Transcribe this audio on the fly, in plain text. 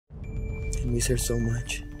I miss her so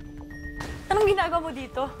much. Anong ginagawa mo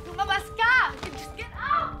dito? Lumabas ka! Just get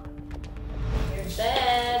out! You're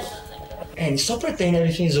dead. And stop pretending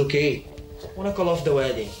everything's okay. Wanna call off the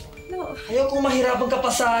wedding? No. Ayaw kong mahirapan ka pa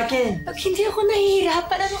sa akin. Pag hindi ako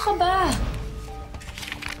nahihirapan, ano ka ba?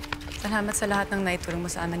 Salamat sa lahat ng naitulong mo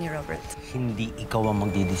sa amin ni Robert. Hindi ikaw ang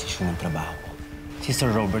magdidesisyon ng trabaho ko. Si Sir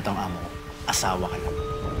Robert ang amo ko. Asawa ka lang.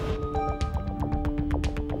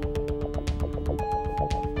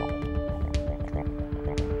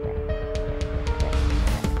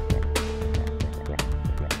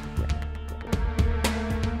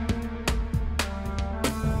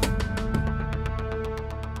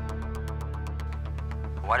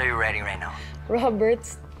 What are you writing right now? Robert,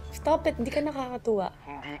 stop it. Hindi ka nakakatuwa.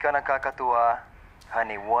 Hindi ka nakakatuwa.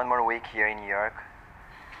 Honey, one more week here in New York.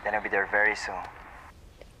 Then I'll be there very soon.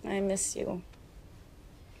 I miss you.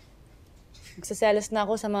 Magsaselos na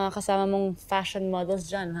ako sa mga kasama mong fashion models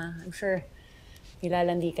dyan, ha? I'm sure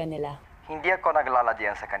nilalandi ka nila. Hindi ako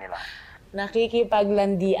naglaladian sa kanila.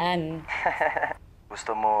 Nakikipaglandian.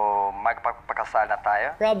 Gusto mo magpapakasal na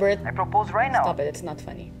tayo? Robert, I propose right now. stop it. It's not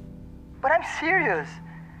funny. But I'm serious.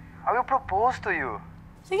 I will propose to you.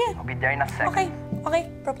 Sige. I'll be there in a second. Okay.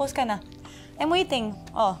 Okay. Propose ka na. I'm waiting.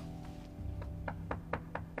 Oh.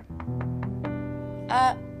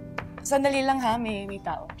 Sandali lang ha. May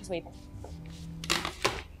tao. Just wait.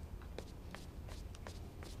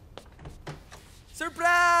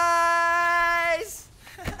 Surprise!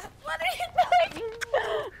 What are you doing?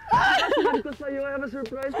 I have a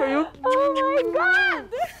surprise for you. Oh my God!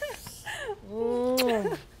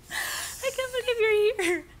 I can't believe you're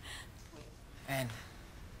here. And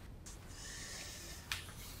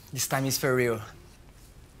this time is for real.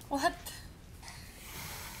 What?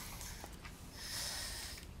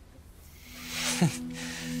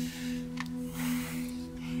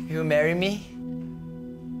 You marry me?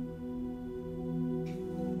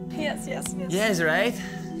 Yes, yes, yes. Yes, right?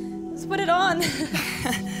 Let's put it on.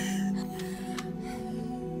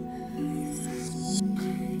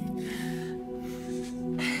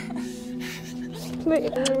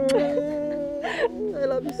 I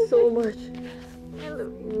love you so much. I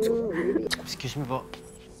love you. Excuse me po.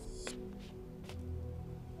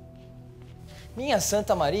 Minha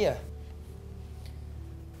Santa Maria?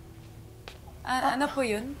 Ano po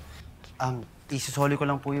yun? Isusoli ko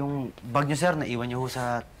lang po yung bag niyo, sir. Naiwan niyo ho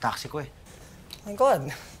sa taxi ko eh. My God.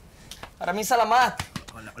 Maraming salamat.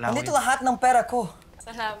 Wala Nandito ho yun. lahat ng pera ko.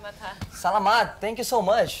 Salamat, ha? Salamat. Thank you so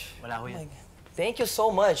much. Wala ho yan. Thank you so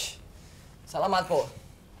much. Salamat po.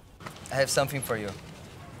 I have something for you.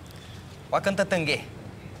 Huwag kang tatanggi.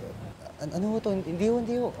 Ano ho to? Hindi ho.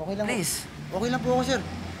 Okay lang Please. Ho. Okay lang po ako, sir.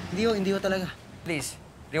 Hindi ho talaga. Please,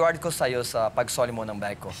 reward ko sa'yo sa pagsoli mo ng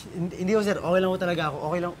bag ko. Hindi ho, sir. Okay lang ho talaga ako.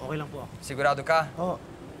 Okay lang po ako. Sigurado ka? Oo.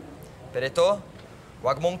 Pero ito,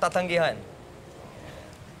 huwag mong tatanggihan.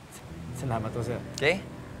 Salamat ho, sir. Okay?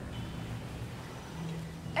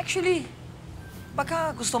 Actually,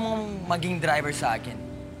 baka gusto mong maging driver sa akin.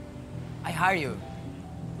 I hire you.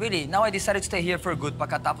 Really, now I decided to stay here for good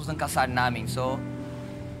pagkatapos ng kasal namin. So,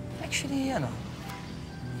 actually, ano?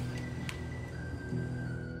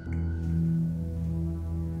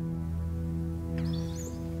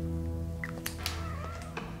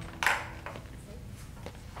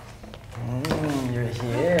 You're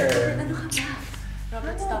here. Ano ka ba?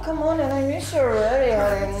 Robert, stop. Come on, and I miss you already.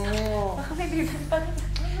 Baka may bigat pa.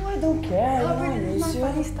 No, I don't care. Robert, I ano miss you.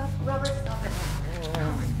 naman? Stop. Robert, stop it.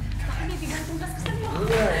 Baka may bigat yung gas. Saan mo?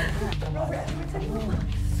 Robert, saan mo?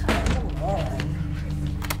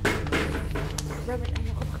 Robert,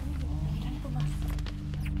 ayoko. Baka may bigat po ba?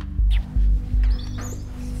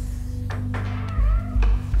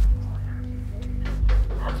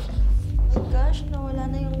 Oh gosh, nawala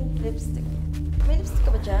na yung lipstick. May lipstick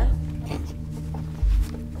ka ba dyan?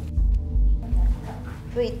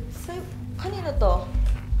 Wait, kanino to?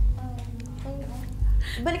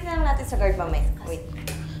 Balik na lang natin sa guard mamaya. Wait,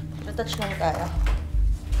 retouch lang tayo.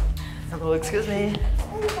 Hello, excuse me.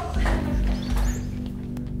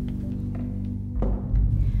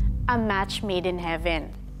 A match made in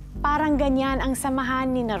heaven. Parang ganyan ang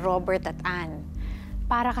samahan ni na Robert at Anne.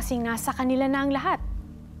 Para kasing nasa kanila na ang lahat.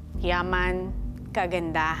 Yaman,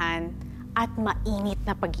 kagandahan, at mainit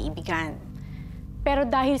na pag-iibigan. Pero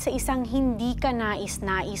dahil sa isang hindi ka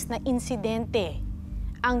nais-nais na insidente,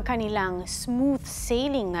 ang kanilang smooth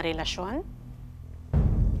sailing na relasyon,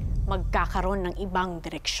 magkakaroon ng ibang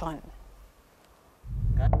direksyon.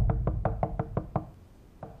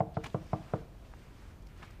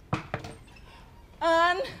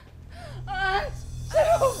 Ann!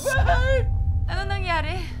 Robert! Ano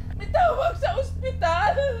nangyari? May tawag sa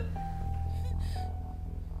ospital!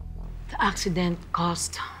 accident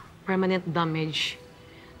caused permanent damage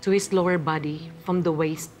to his lower body from the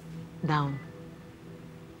waist down.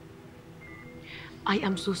 I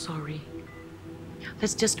am so sorry.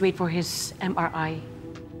 Let's just wait for his MRI.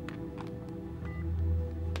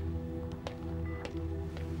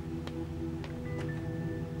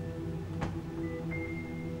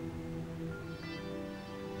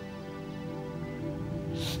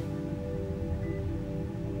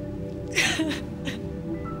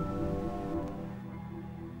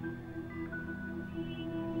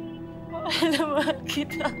 Mahal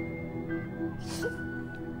kita.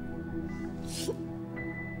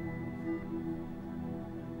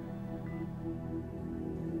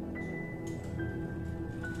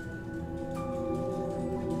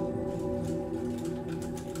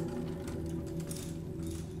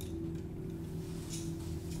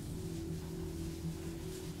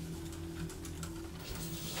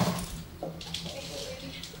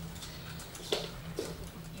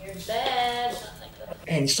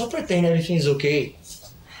 And stop pretending everything's okay.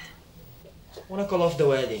 Wanna call off the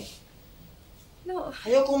wedding? No.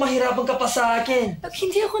 Ayaw kong mahirapan ka pa sa akin. Pag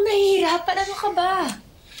hindi ako nahihirapan, ano ka ba?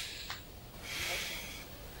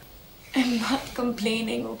 I'm not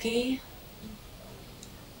complaining, okay?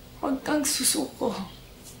 Huwag kang susuko.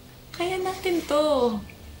 Kaya natin to.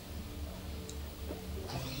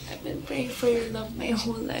 I've been praying for your love my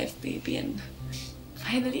whole life, baby, and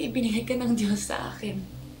finally ibinigay ka ng Diyos sa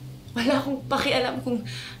akin. Wala akong pakialam kung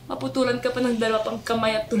maputulan ka pa ng dalawa pang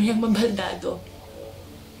kamay at tunay ang mabaldado.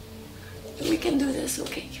 We can do this,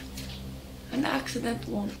 okay? An accident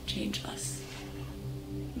won't change us.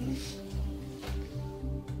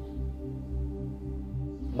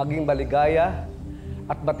 Maging maligaya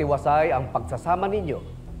at matiwasay ang pagsasama ninyo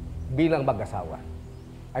bilang mag-asawa.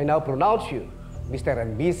 I now pronounce you Mr.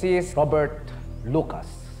 and Mrs. Robert Lucas.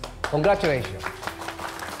 Congratulations.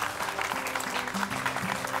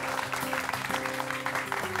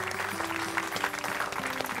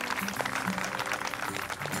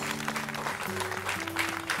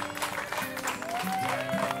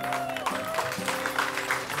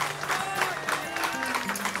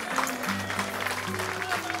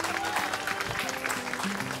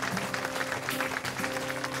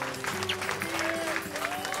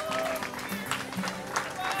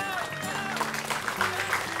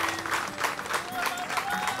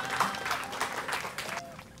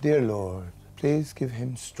 Dear Lord, please give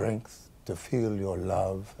him strength to feel your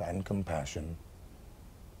love and compassion.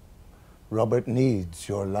 Robert needs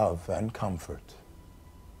your love and comfort.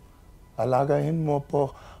 Alagahin mo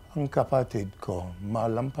po ang kapatid ko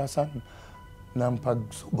malampasan ng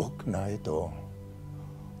pagsubok na ito.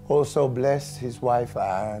 Also bless his wife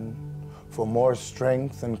Anne for more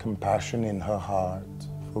strength and compassion in her heart.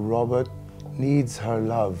 For Robert needs her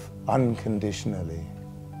love unconditionally.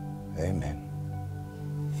 Amen.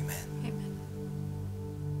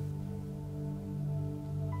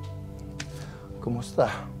 Kumusta?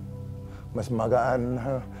 Mas magaan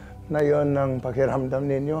na yon ang pakiramdam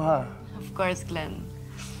ninyo, ha? Of course, Glenn.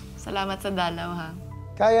 Salamat sa dalaw, ha?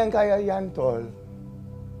 Kayang-kaya yan, tol.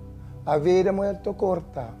 A vida muito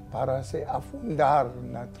corta para se afundar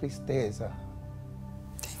na tristeza.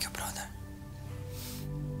 Thank you, brother.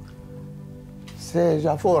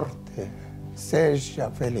 Seja forte, seja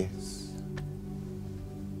feliz.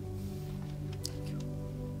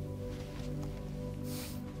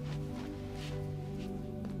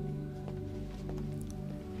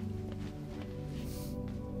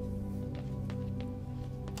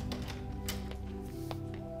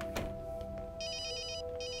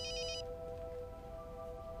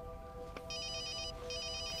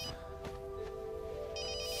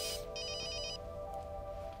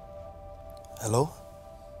 Hello?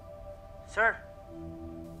 Sir.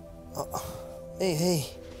 Hey.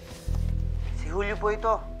 Si Julio po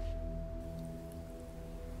ito.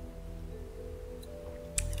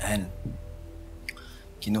 And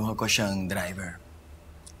kinuha ko siyang driver.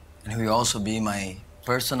 And he will also be my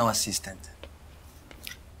personal assistant.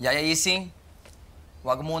 Yaya Ising,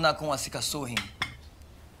 wag muna akong asikasuhin.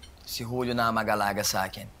 Si Julio na mag-alaga sa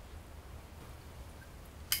akin.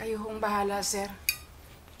 Kayo hong bahala, sir.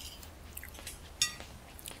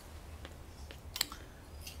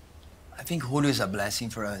 I think Julio is a blessing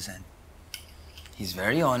for us, and he's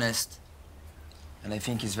very honest, and I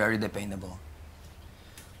think he's very dependable.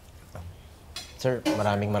 Sir,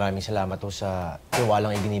 maraming salamat po sa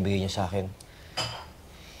tiwalang ibinibigay niyo sa akin.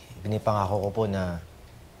 Pinipangako ko po na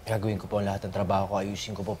gagawin ko po ang lahat ng trabaho ko,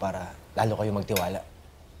 ayusin ko po para lalo kayo magtiwala.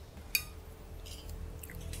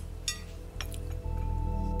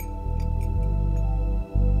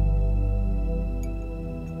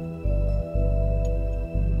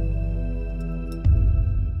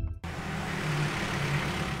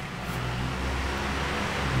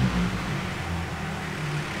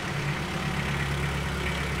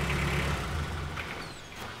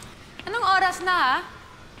 oras na, ha?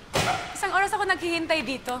 Isang oras ako naghihintay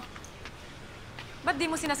dito. Ba't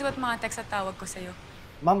di mo sinasagot mga text at tawag ko sa'yo?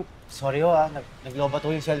 Ma'am, sorry naglobat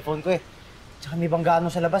yung cellphone ko eh. Tsaka may banggaan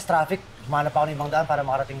mo sa labas, traffic. Humanap ako ng ibang daan para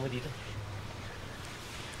makarating mo dito.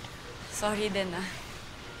 Sorry din, ah.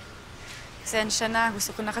 Pasensya na.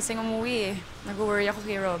 Gusto ko na kasing umuwi, eh. Nag-worry ako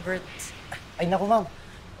kay Robert. Ay, naku, ma'am.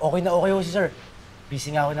 Okay na okay ho si sir.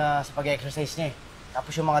 Busy nga ako na sa pag-exercise niya eh.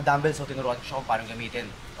 Tapos yung mga dumbbells, so tinuruan ko siya kung paano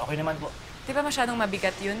gamitin. Okay naman po. Di ba masyadong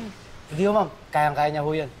mabigat yun? Hindi ho, ma'am. Kayang-kaya niya ho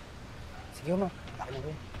yan. Sige ho, ma'am. Laki na ho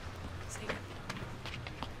yan. Sige.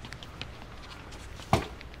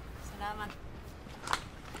 Salamat.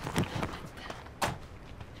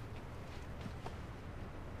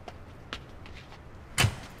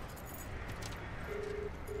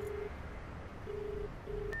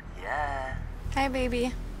 Yeah. Hi, baby.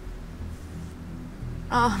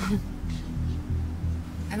 Oh.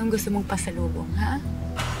 Anong gusto mong pasalubong, ha?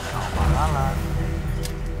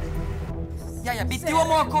 Yaya, bitiwan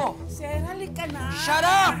mo ako! Sir, halika na. Shut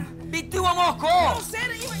up! Bitiwan mo ako! Oh, sir,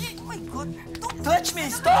 oh my God. Don't touch me!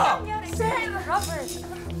 Stop! Sir, Robert,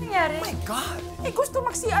 ano nangyari? Oh my God! Eh, gusto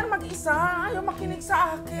mag-CR mag-isa. Ayaw makinig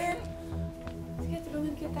sa akin. Sige,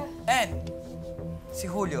 tulungan kita. And, si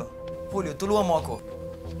Julio. Julio, tulungan mo ako.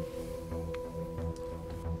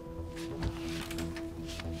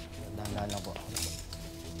 Dahan-dahan lang po.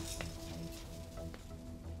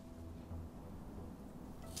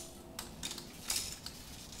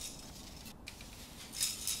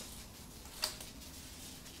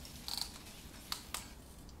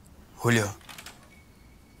 Julio.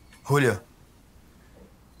 Julio.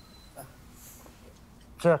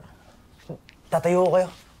 Sir, tatayo ko kayo.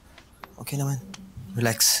 Okay naman.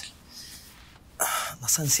 Relax.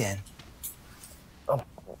 Nasaan si Ann?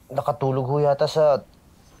 Nakatulog ho yata sa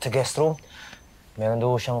guest room. Meron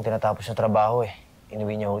daw siyang tinatapos na trabaho eh.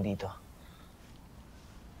 Inuwi niya ho dito.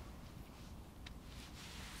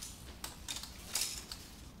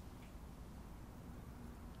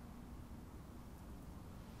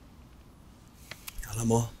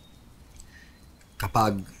 Alam mo,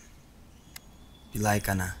 kapag pilay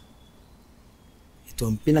ka na, ito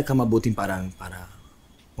ang pinakamabuting parang para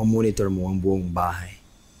mamonitor mo ang buong bahay.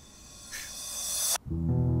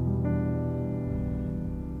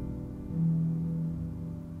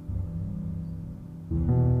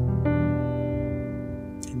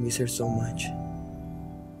 I miss her so much.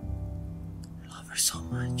 I love her so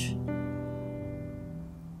much.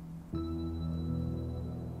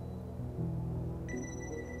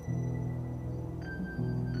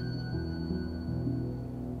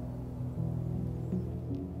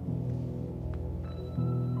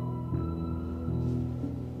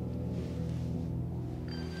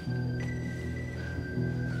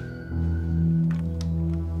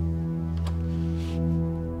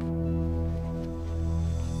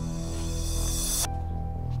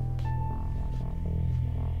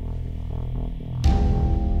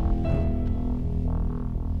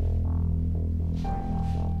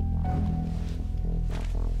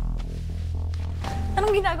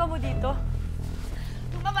 Anong ginagawa mo dito?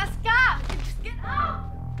 Lumabas ka! Just get out!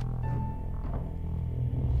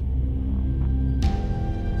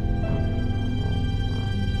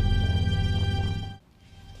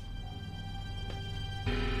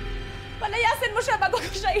 Palayasin mo siya bago ko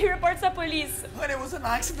siya i-report sa police. But it was an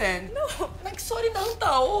accident. No. Nagsorry na ang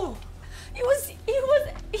tao. He was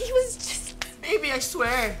just... Baby, I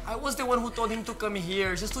swear, I was the one who told him to come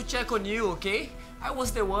here just to check on you, okay? I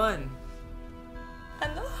was the one.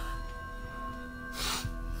 Ano?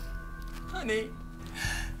 Honey,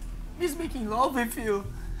 he's making love with you.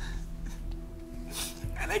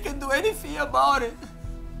 And I can do anything about it.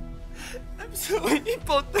 I'm so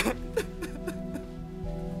impotent.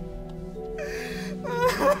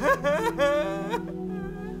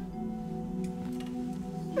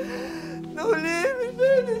 Don't leave me,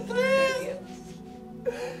 baby, please.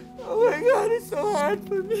 Oh my God, it's so hard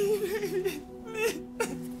for me, baby.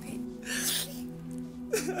 Please.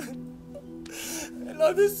 I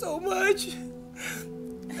love you so much.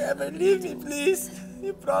 Never leave me, please.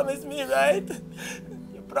 You promised me, right?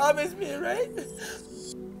 You promised me, right?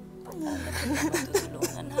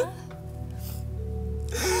 Tutulungan, ha?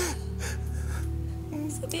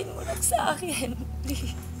 Sabihin mo lang sa akin,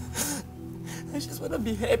 please. I just want to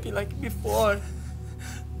be happy like before.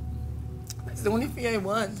 That's the only thing I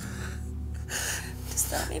want.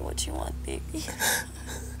 Just tell me what you want, baby.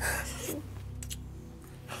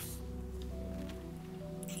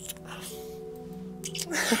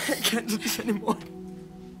 I can't do this anymore.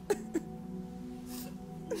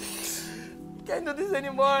 I can't do this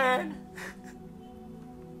anymore, Ann.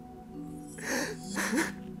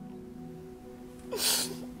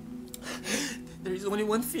 There's only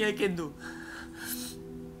one thing I can do.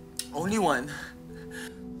 Only one.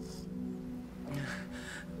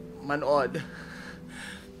 Manood.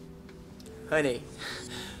 Honey,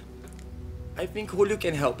 I think Julio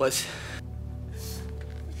can help us.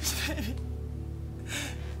 Baby.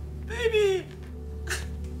 Baby!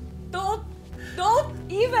 Don't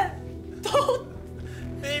even! Don't!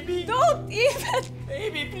 Baby! Don't even!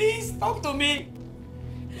 Baby, please, talk to me!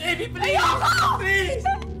 Baby, please! Ayoko! Please!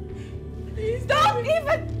 Please! Don't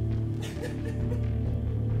even!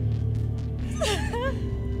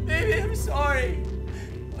 Baby, I'm sorry.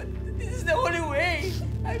 But this is the only way.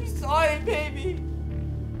 I'm sorry, baby.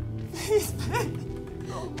 Please, baby.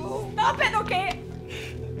 Don't go. Stop it, okay?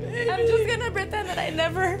 Baby. I'm just gonna pretend that I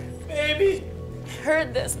never Baby.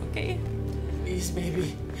 heard this, okay? Please,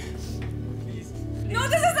 baby. No,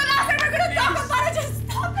 this is the last time we're gonna talk about it! Just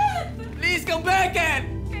stop it! Please come back, Ken!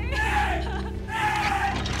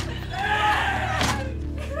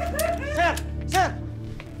 Sir! Sir!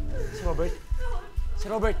 Si Robert? Si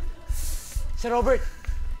Robert! Si Robert!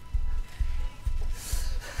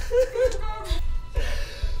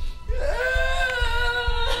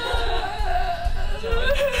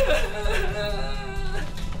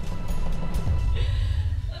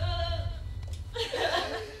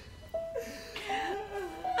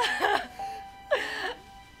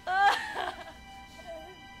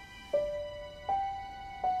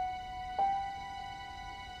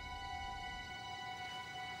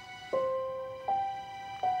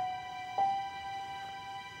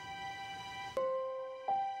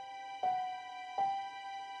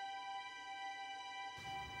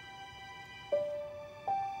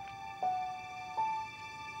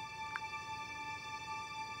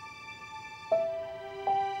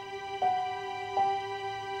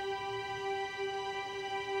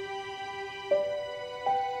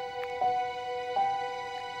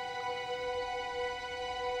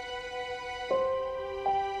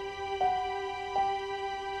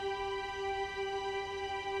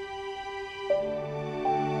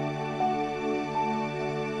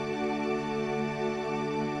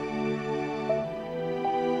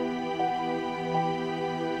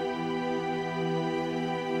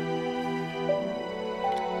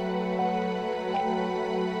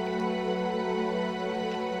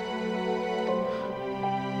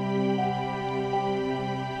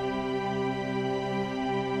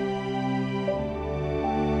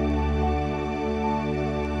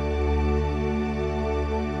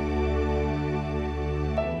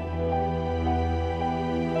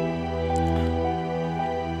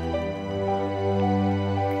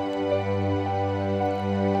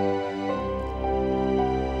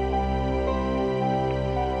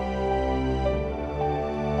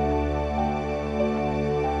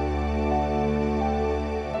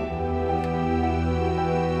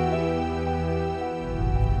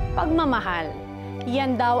 Pagmamahal,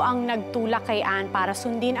 yan daw ang nagtulak kay Ann para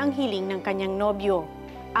sundin ang hiling ng kanyang nobyo.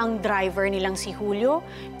 Ang driver nilang si Julio,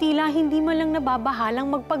 tila hindi man lang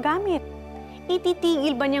nababahalang magpagamit.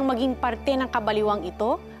 Ititigil ba niyang maging parte ng kabaliwang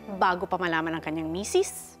ito bago pa malaman ng kanyang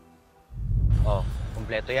misis? Oh,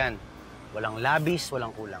 kumpleto yan. Walang labis,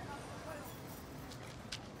 walang kulang.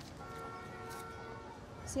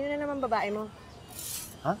 Sino na naman babae mo?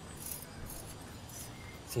 Ha?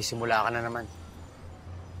 Sisimula ka na naman.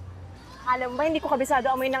 Alam mo ba, hindi ko kabisado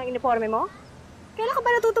amoy ng uniforme mo? Kailan ka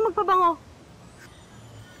ba natuto magpabango?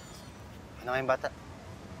 Ano nga yung bata?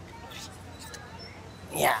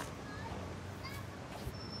 Yeah.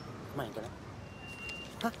 Kumain ka na?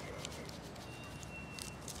 Ha?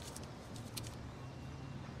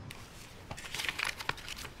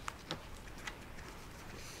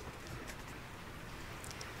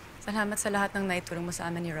 Salamat sa lahat ng naitulong mo sa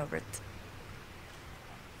amin ni Robert.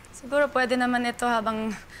 Siguro pwede naman ito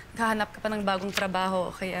habang naghahanap ka pa ng bagong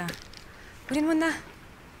trabaho, kaya kunin mo na.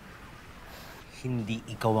 Hindi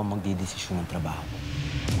ikaw ang magdidesisyon ng trabaho ko.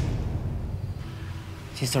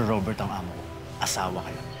 Si Sir Robert ang amo ko. Asawa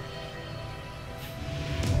ka lang.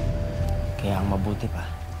 Kaya ang mabuti pa,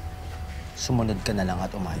 sumunod ka na lang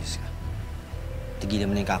at umayos ka. Tigilan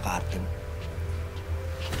mo na yung kakaarte mo.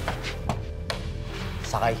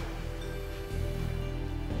 Sakay.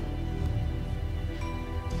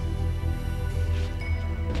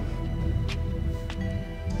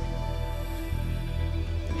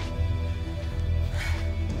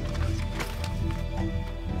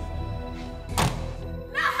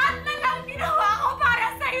 Lahat na lang ginawa ko para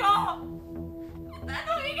sa'yo!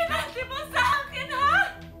 Anong iginanti mo sa akin, ha?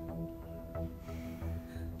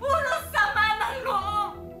 Puro sama ng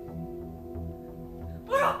loob!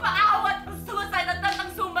 Puro paawat ng suicide at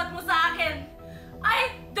ng sumbat mo sa akin!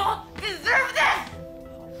 I don't deserve this!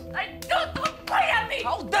 I don't want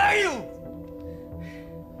How dare you!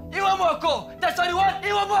 Iwan mo ako! That's what you want!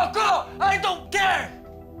 Iwan mo ako! I don't care!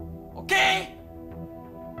 Okay?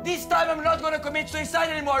 This time I'm not gonna commit suicide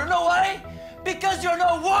anymore. You know why? Because you're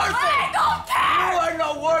not worth it! I don't care! You are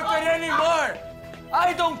not worth it anymore!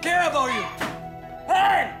 I don't care about you!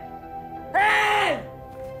 Hey! Hey!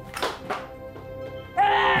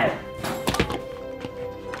 Hey!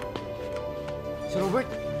 Si Robert!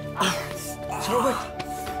 Si Robert!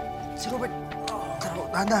 Si Robert! Tara,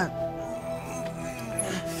 dahan-dahan.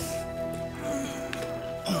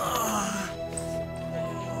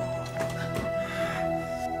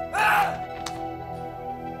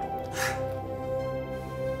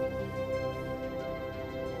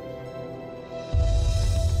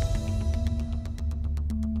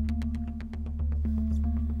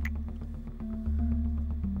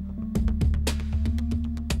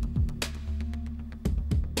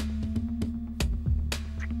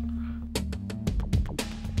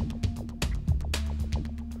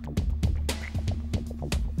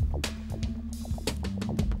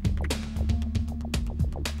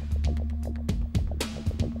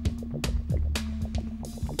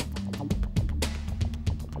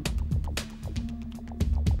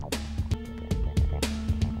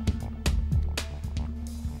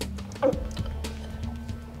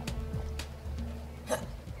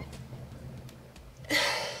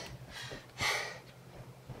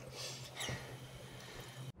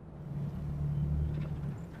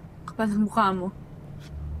 Kapal ang mukha mo.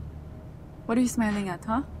 What are you smiling at,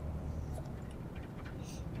 huh?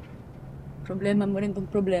 Problema mo rin tong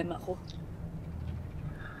problema ko.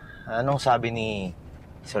 Anong sabi ni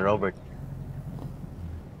Sir Robert?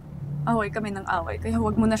 Away kami ng away, kaya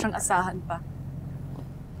huwag mo na siyang asahan pa.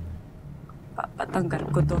 Papatanggal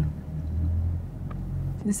ko to.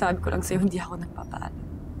 Sinasabi ko lang sa'yo, hindi ako nagpapaalam.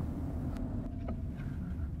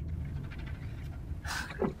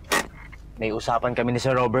 May usapan kami ni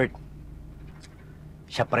Sir Robert.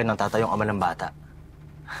 Siya pa rin ang tatayong ama ng bata.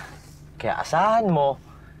 Kaya asahan mo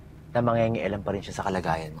na mangingialam pa rin siya sa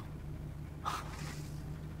kalagayan mo.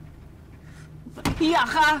 Walang hiya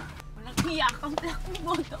ka! Walang hiya ka! Wala kong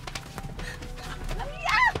boto! Walang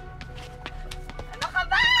hiya! Ano ka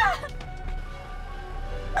ba?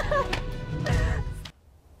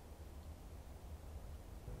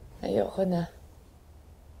 Ayoko na.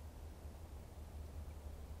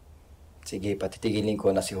 Sige, patitigilin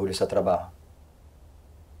ko na si Julio sa trabaho.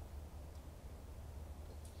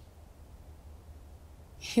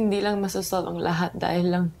 Hindi lang masasolve ang lahat dahil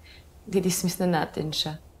lang didismiss na natin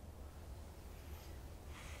siya.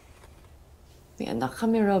 May anak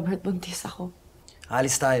kami, Robert. Buntis ako.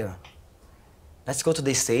 Alis tayo. Let's go to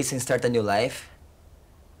the States and start a new life.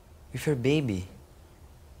 With your baby.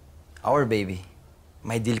 Our baby.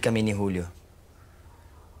 May deal kami ni Julio.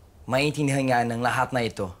 Maintindihan nga ng lahat na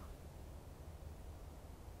ito.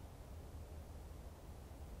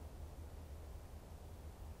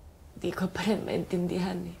 Di ko pa rin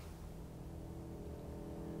maintindihan eh.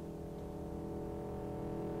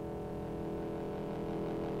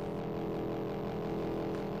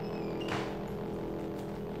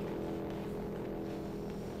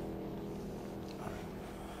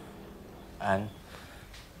 Ann?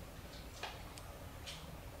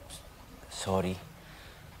 Sorry.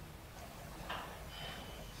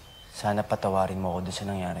 Sana patawarin mo ako doon sa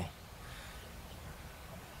nangyari.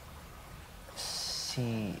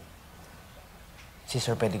 Si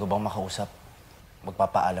Sir, pwede ko bang makausap?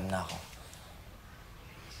 Magpapaalam na ako.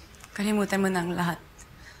 Kalimutan mo na ang lahat.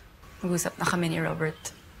 Mag-usap na kami ni Robert.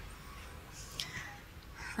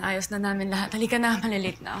 Ayos na namin lahat. Halika na,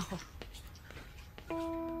 malilate na ako.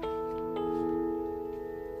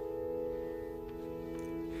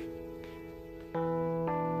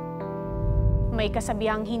 May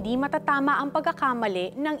kasabihang hindi matatama ang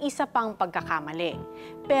pagkakamali ng isa pang pagkakamali.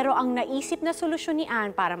 Pero ang naisip na solusyon ni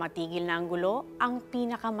Ann para matigil na ang gulo, ang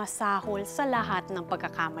pinakamasahol sa lahat ng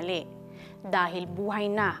pagkakamali. Dahil buhay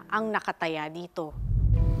na ang nakataya dito.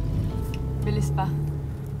 Bilis pa.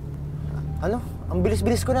 Ano? Ang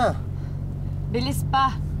bilis-bilis ko na. Bilis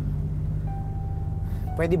pa!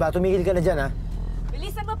 Pwede ba? Tumigil ka na dyan, ha?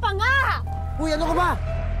 Bilisan mo pa nga! Uy, ano ka ba?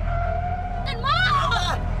 Bilisan mo!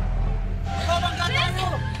 Mabangga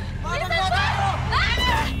tayo! Mabangga tayo!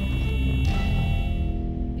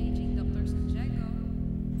 Paging Dr. Santiago.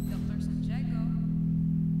 Dr. Santiago.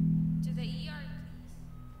 To the ER, please.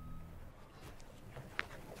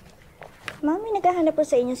 Ma'am, may naghahanap po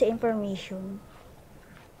sa inyo sa information.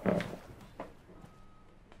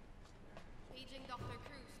 Paging Dr.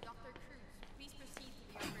 Cruz. Dr. Cruz, please proceed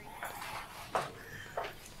with your break.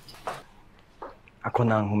 Ako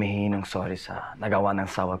na ang humihingi ng sorry sa nagawa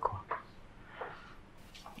ng sawa ko.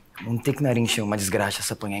 muntik na rin siyang madisgrasya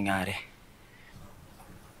sa pangyayari.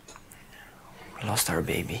 We lost our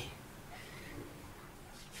baby.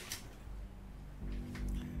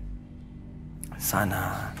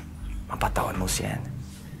 Sana mapatawan mo siya.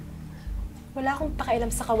 Wala akong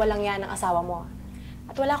pakialam sa kawalang yan ng asawa mo.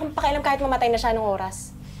 At wala akong pakialam kahit mamatay na siya nung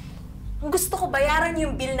oras. Ang gusto ko, bayaran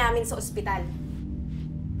yung bill namin sa ospital.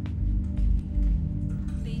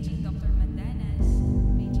 Paging Dr. Mandanas.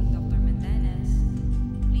 Paging Dr. Mandanas.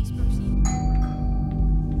 Please proceed.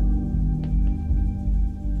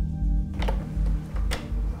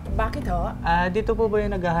 Bakit ho? Dito po ba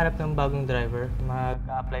yung naghahanap ng bagong driver?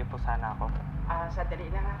 Mag-a-apply po sana ako. Sandali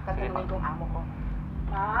lang ha. Tatanungin kong amo ko.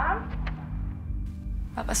 Ma'am?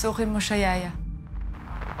 Papasukin mo siya, Yaya.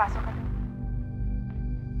 Pasok ka.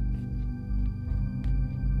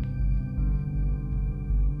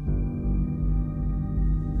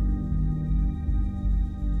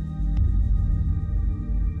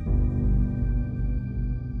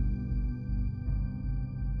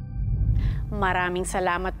 Maraming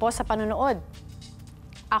salamat po sa panunood.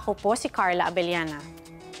 Ako po si Carla Abellana.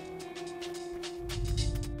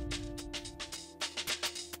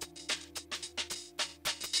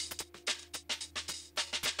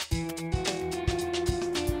 Thank you.